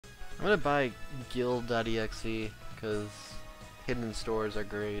I'm gonna buy guild.exe because hidden stores are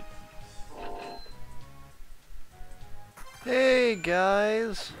great. Hey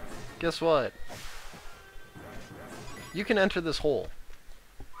guys! Guess what? You can enter this hole.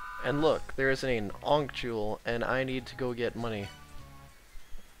 And look, there is an Ankh jewel, and I need to go get money.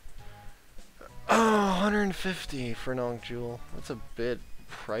 Oh, 150 for an Ankh jewel. That's a bit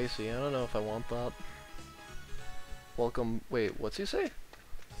pricey. I don't know if I want that. Welcome. Wait, what's he say?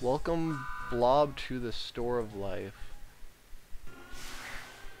 Welcome, Blob, to the Store of Life.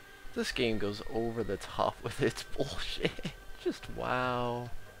 This game goes over the top with its bullshit. Just wow.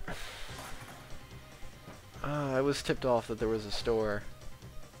 I was tipped off that there was a store.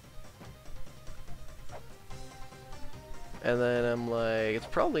 And then I'm like, it's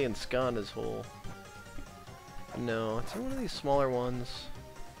probably in Skanda's hole. No, it's in one of these smaller ones.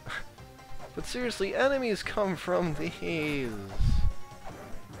 But seriously, enemies come from these.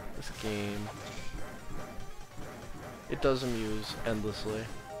 This game. It does amuse endlessly.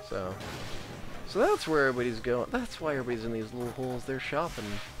 So that's where everybody's going. That's why everybody's in these little holes. They're shopping.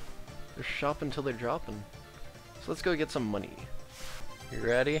 They're shopping till they're dropping. So let's go get some money. You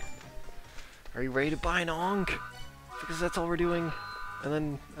ready? Are you ready to buy an Ankh? Because that's all we're doing.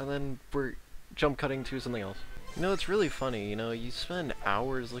 And then we're jump cutting to something else. You know, it's really funny, you know, you spend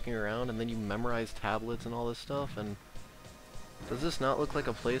hours looking around and then you memorize tablets and all this stuff, and does this not look like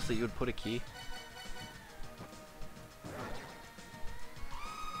a place that you would put a key?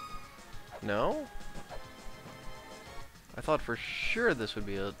 No? I thought for sure this would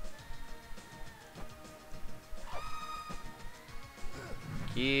be it.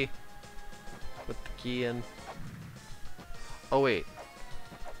 Key. Put the key in. Oh wait.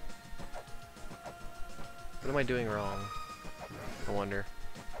 What am I doing wrong? I wonder.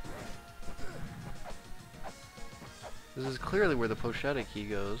 This is clearly where the pochette key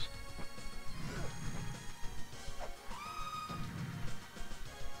goes.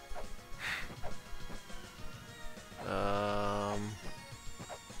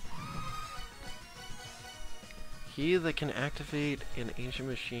 Key that can activate an ancient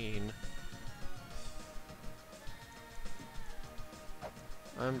machine.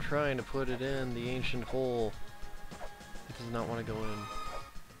 I'm trying to put it in the ancient hole. It does not want to go in.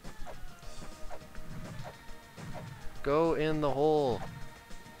 Go in the hole.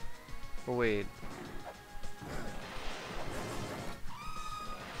 Oh wait.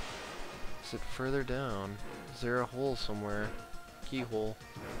 Is it further down? Is there a hole somewhere? Keyhole.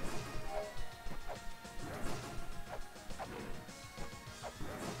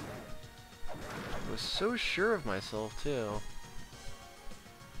 I was so sure of myself too.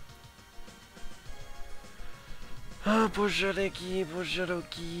 Ah, pochette key.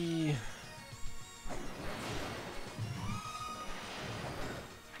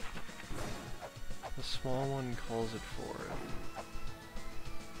 The small one calls it forward.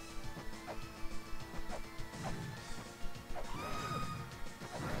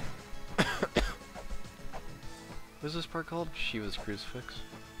 What's this part called? Shiva's Crucifix.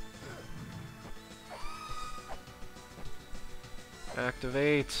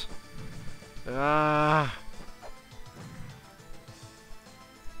 Activate! Ah!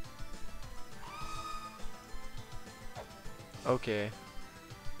 Okay.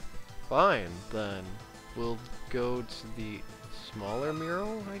 Fine, then. We'll go to the smaller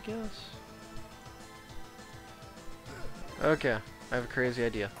mural, I guess? Okay, I have a crazy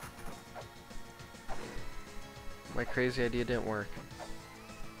idea. My crazy idea didn't work.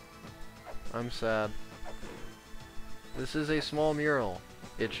 I'm sad. This is a small mural.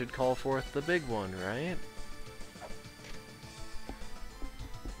 It should call forth the big one, right?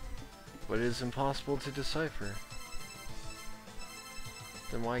 But it is impossible to decipher.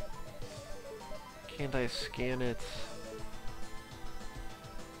 Then why can't I scan it?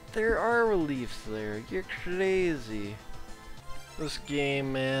 There are reliefs there. You're crazy. This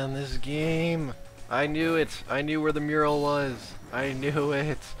game, man. This game. I knew it. I knew where the mural was. I knew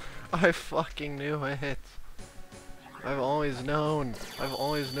it. I fucking knew it. I've always known. I've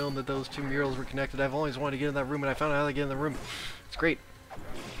always known that those two murals were connected. I've always wanted to get in that room, and I found out how to get in the room. It's great.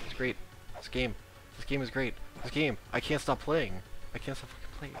 It's great. This game is great. This game. I can't stop playing. I can't stop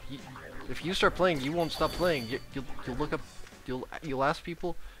fucking playing. If you start playing, you won't stop playing. You'll look up. You'll ask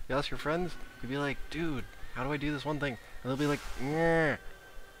people. You'll ask your friends. You'll be like, dude, how do I do this one thing? And they'll be like, nah.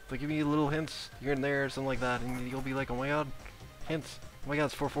 They'll give you little hints here and there, or something like that, and you'll be like, oh my god, hints. Oh my god,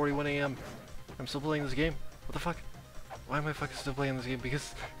 it's 4:41 a.m. I'm still playing this game. What the fuck? Why am I fucking still playing this game?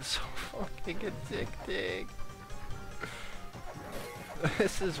 Because it's so fucking addicting.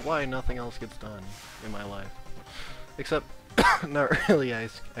 This is why nothing else gets done in my life. Except Not really, I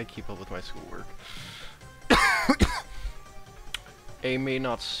keep up with my schoolwork. I may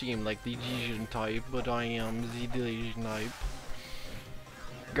not seem like the Asian type, but I am the Asian type.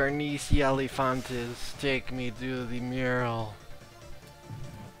 Garnici Alifantes, take me to the mural.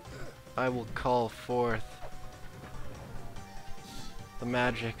 I will call forth the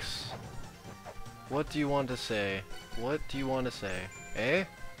magics. What do you want to say? What do you want to say? Eh?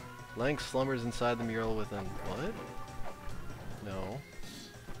 Lang slumbers inside the mural within. What? No.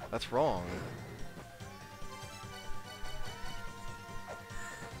 That's wrong.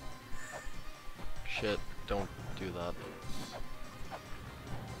 Shit, don't do that.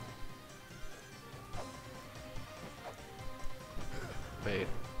 Wait.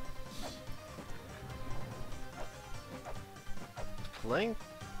 Plank?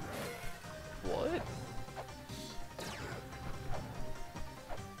 What?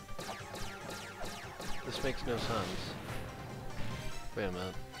 This makes no sense. Wait a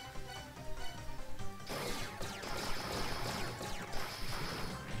minute.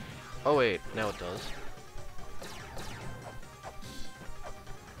 Oh wait, now it does.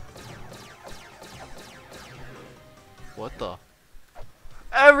 What the?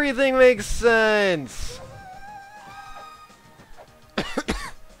 Everything makes sense!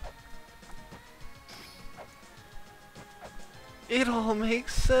 It all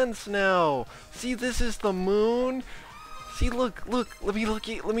makes sense now! See, this is the moon? See, look, let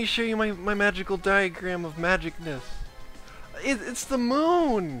me show you my magical diagram of magicness. It's the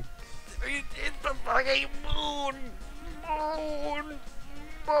moon! It's the fucking moon!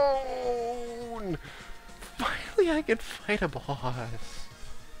 Moon! Finally I can fight a boss.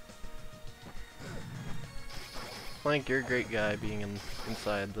 Plank, you're a great guy being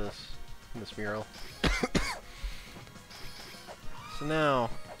inside this mural. So now,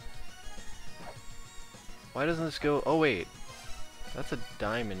 why doesn't this go? Oh wait, that's a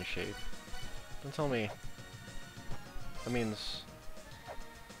diamond shape. Don't tell me. That means.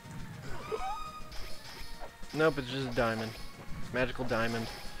 Nope, it's just a diamond. It's magical diamond.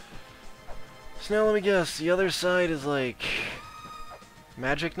 So now let me guess, the other side is like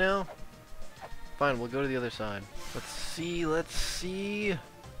magic now? Fine, we'll go to the other side. Let's see, let's see.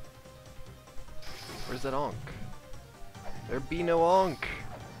 Where's that Ankh? There be no Ankh.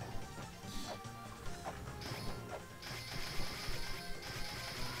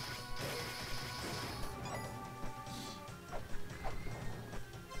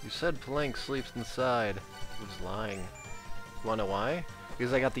 You said Plank sleeps inside. He was lying. You wanna know why?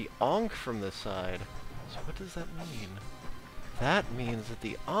 Because I got the Ankh from this side. So what does that mean? That means that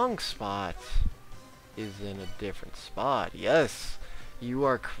the Ankh spot is in a different spot. Yes, you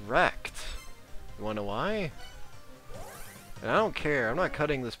are correct. You wanna know why? And I don't care. I'm not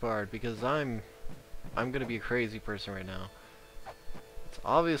cutting this part because I'm gonna be a crazy person right now. It's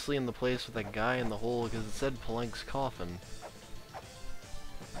obviously in the place with that guy in the hole because it said Plank's coffin.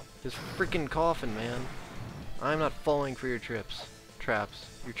 His freaking coffin, man. I'm not falling for your traps.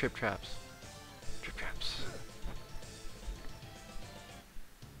 Your trip traps. Trip traps.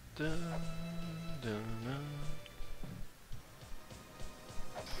 Dun, dun, dun.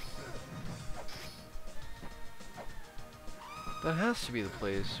 That has to be the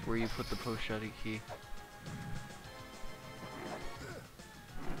place where you put the Poshadi key.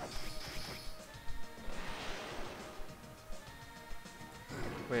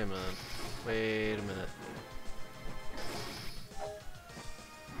 Wait a minute. Wait a minute.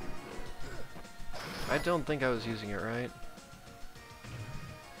 I don't think I was using it right.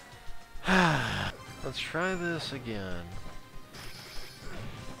 Let's try this again.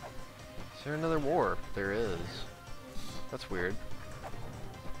 Is there another warp? There is. That's weird.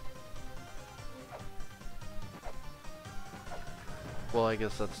 Well, I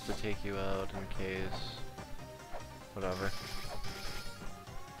guess that's to take you out in case. Whatever.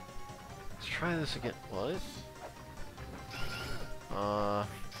 Let's try this again. What? Are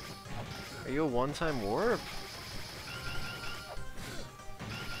you a one-time warp?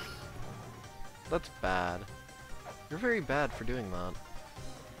 That's bad. You're very bad for doing that.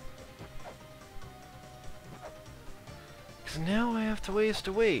 Because now I have to waste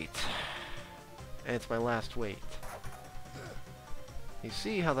a weight. And it's my last weight. You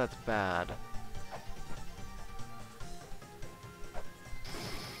see how that's bad.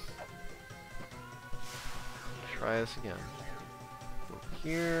 Try this again. Go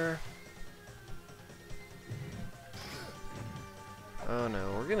here. Oh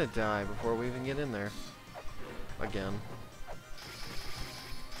no, we're gonna die before we even get in there. Again.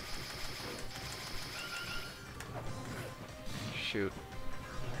 Shoot.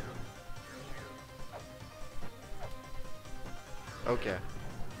 Okay.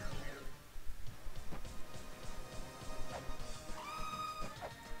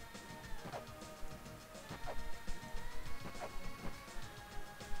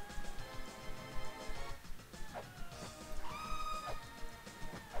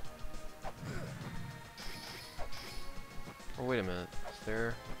 Oh, wait a minute. Is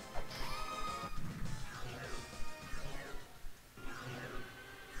there...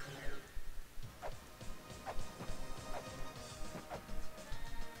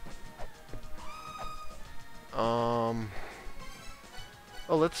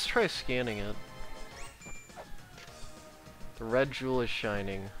 Oh, let's try scanning it. The red jewel is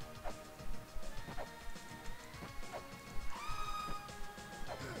shining.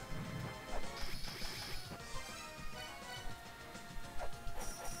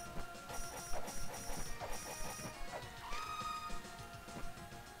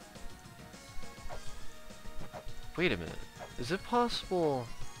 Wait a minute. Is it possible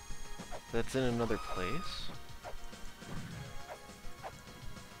that's in another place?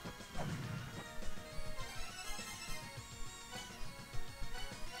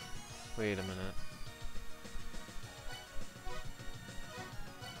 Wait a minute.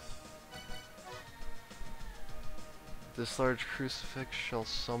 This large crucifix shall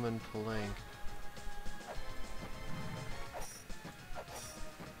summon Palanque.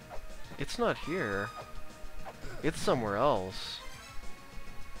 It's not here. It's somewhere else.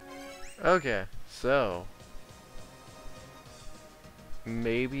 Okay, so...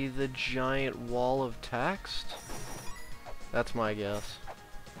 maybe the giant wall of text? That's my guess.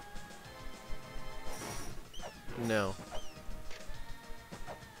 No.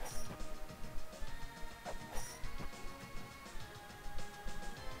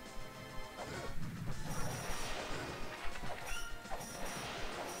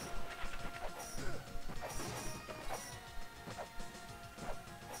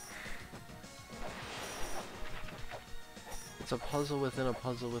 It's a puzzle within a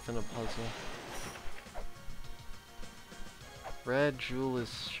puzzle within a puzzle. Red jewel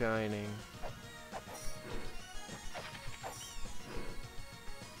is shining.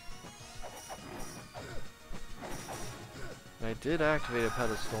 I did activate a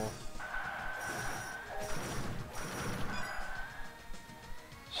pedestal.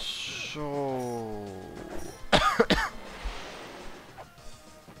 So...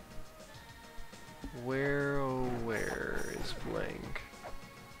 where, oh where is blank?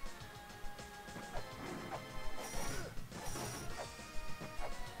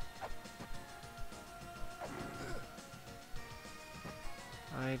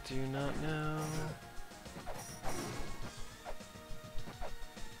 I do not know.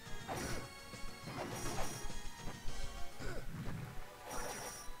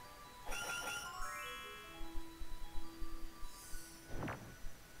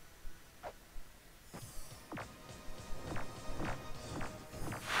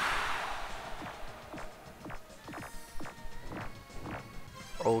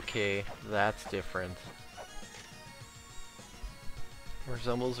 Okay, that's different.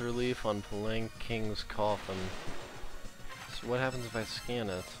 Resembles a relief on Palanque King's coffin. So what happens if I scan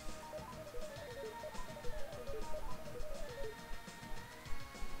it?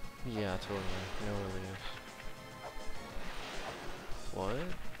 Yeah, totally. No reliefs. What?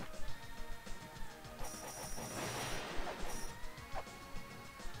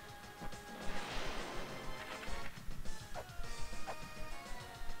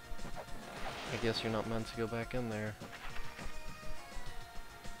 I guess you're not meant to go back in there.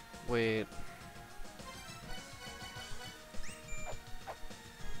 Wait.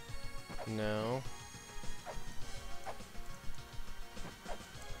 No.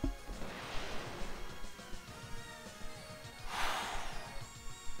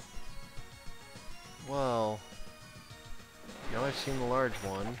 Well, now I've seen the large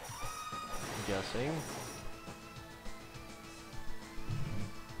one, I'm guessing.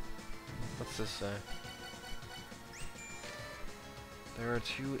 What's this say? There are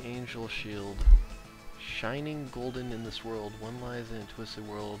two angel shield, shining golden in this world. One lies in a twisted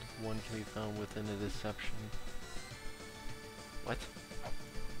world, one can be found within a deception. What?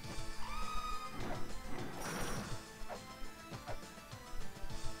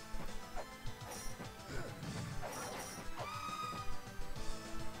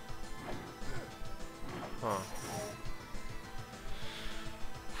 Huh.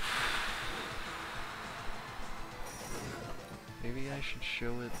 Maybe I should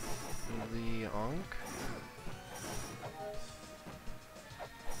show it the Ankh?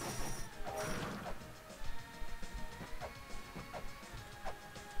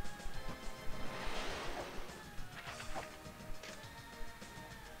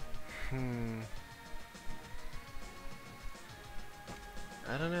 I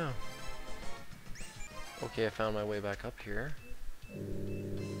don't know. Okay, I found my way back up here.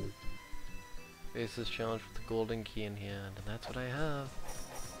 Face this challenge with the golden key in hand, and that's what I have.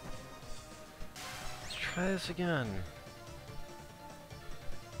 Let's try this again.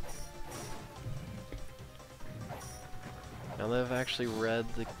 Now that I've actually read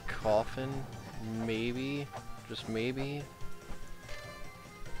the coffin, maybe, just maybe,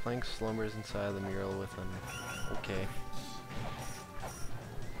 Plank slumbers inside the mural with him. Okay.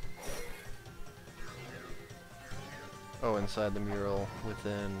 Oh, inside the mural,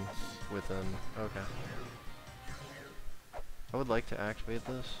 within, okay. I would like to activate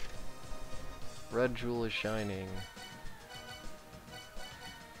this. Red jewel is shining.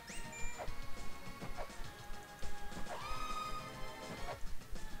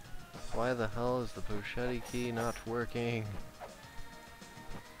 Why the hell is the pochette key not working?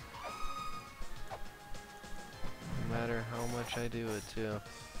 No matter how much I do it too.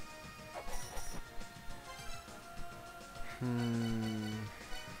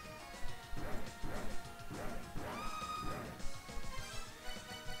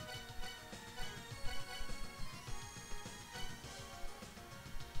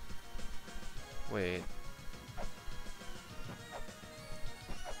 Wait.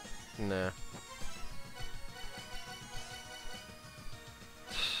 Nah.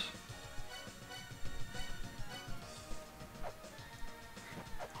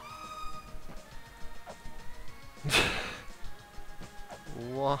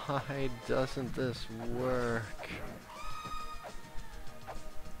 Why doesn't this work?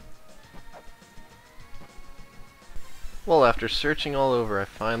 Well, after searching all over, I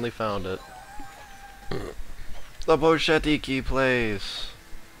finally found it. The pochette key plays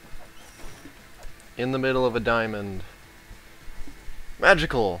in the middle of a diamond.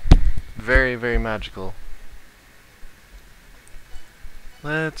 Magical! Very, very magical.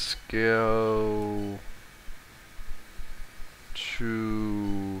 Let's go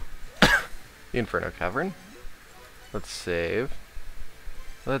to the Inferno Cavern. Let's save.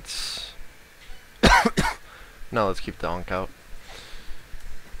 Let's no, let's keep the Onk out.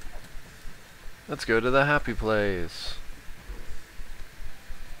 Let's go to the happy place.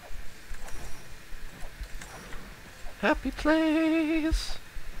 Happy place.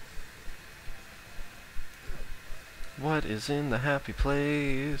 What is in the happy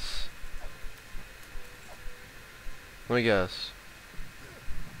place? Let me guess.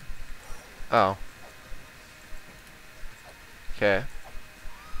 Oh. Okay.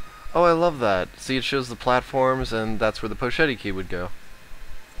 Oh, I love that. See, it shows the platforms, and that's where the pochette key would go.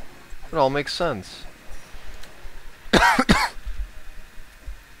 It all makes sense.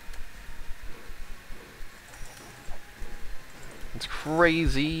 It's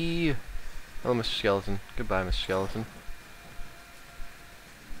crazy. Oh, Mr. Skeleton. Goodbye, Mr. Skeleton.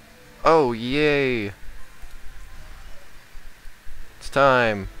 Oh, yay. It's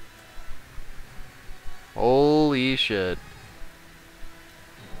time. Holy shit.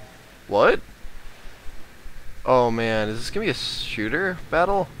 What? Oh man, is this gonna be a shooter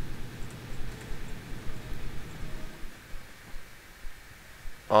battle?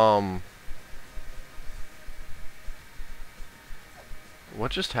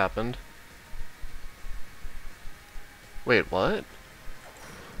 What just happened? Wait, what?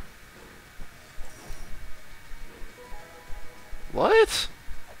 What?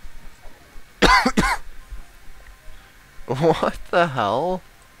 What the hell?